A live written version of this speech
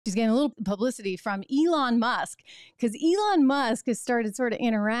She's getting a little publicity from Elon Musk because Elon Musk has started sort of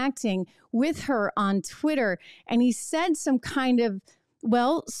interacting with her on Twitter. And he said some kind of,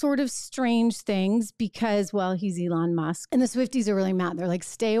 well, sort of strange things because, well, he's Elon Musk. And the Swifties are really mad. They're like,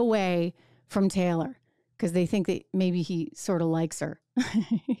 stay away from Taylor because they think that maybe he sort of likes her.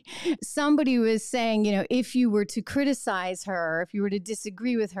 Somebody was saying, you know, if you were to criticize her, if you were to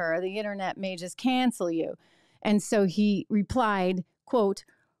disagree with her, the internet may just cancel you. And so he replied, quote,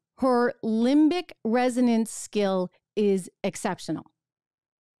 her limbic resonance skill is exceptional.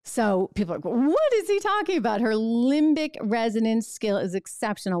 So people are like, what is he talking about? Her limbic resonance skill is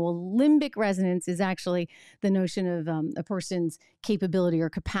exceptional. Well, limbic resonance is actually the notion of a person's capability or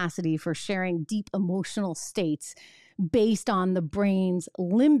capacity for sharing deep emotional states based on the brain's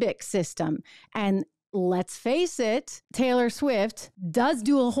limbic system. And let's face it, Taylor Swift does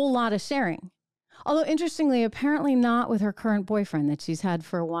do a whole lot of sharing. Although, interestingly, apparently not with her current boyfriend that she's had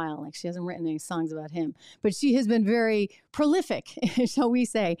for a while. Like, she hasn't written any songs about him. But she has been very prolific, shall we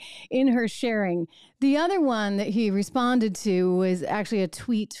say, in her sharing. The other one that he responded to was actually a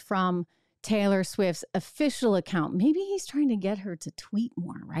tweet from Taylor Swift's official account. Maybe he's trying to get her to tweet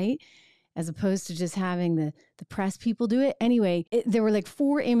more, right? As opposed to just having the press people do it. Anyway, there were like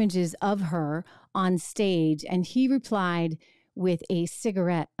 4 images of her on stage, and he replied with a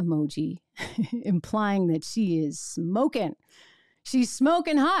cigarette emoji, implying that she is smoking. She's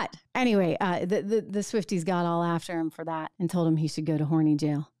smoking hot. Anyway, the Swifties got all after him for that and told him he should go to horny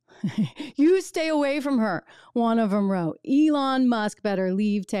jail. You stay away from her, one of them wrote. Elon Musk better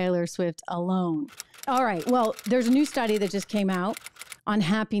leave Taylor Swift alone. All right, well, there's a new study that just came out on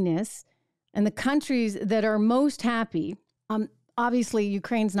happiness and the countries that are most happy. Obviously,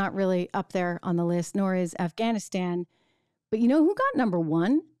 Ukraine's not really up there on the list, nor is Afghanistan. But you know who got number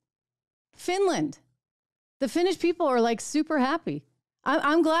 1? Finland. The Finnish people are like super happy.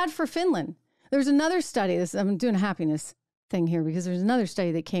 I'm glad for Finland. There's another study. I'm doing a happiness thing here because there's another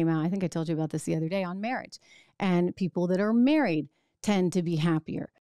study that came out. I think I told you about this the other day on marriage. And people that are married tend to be happier.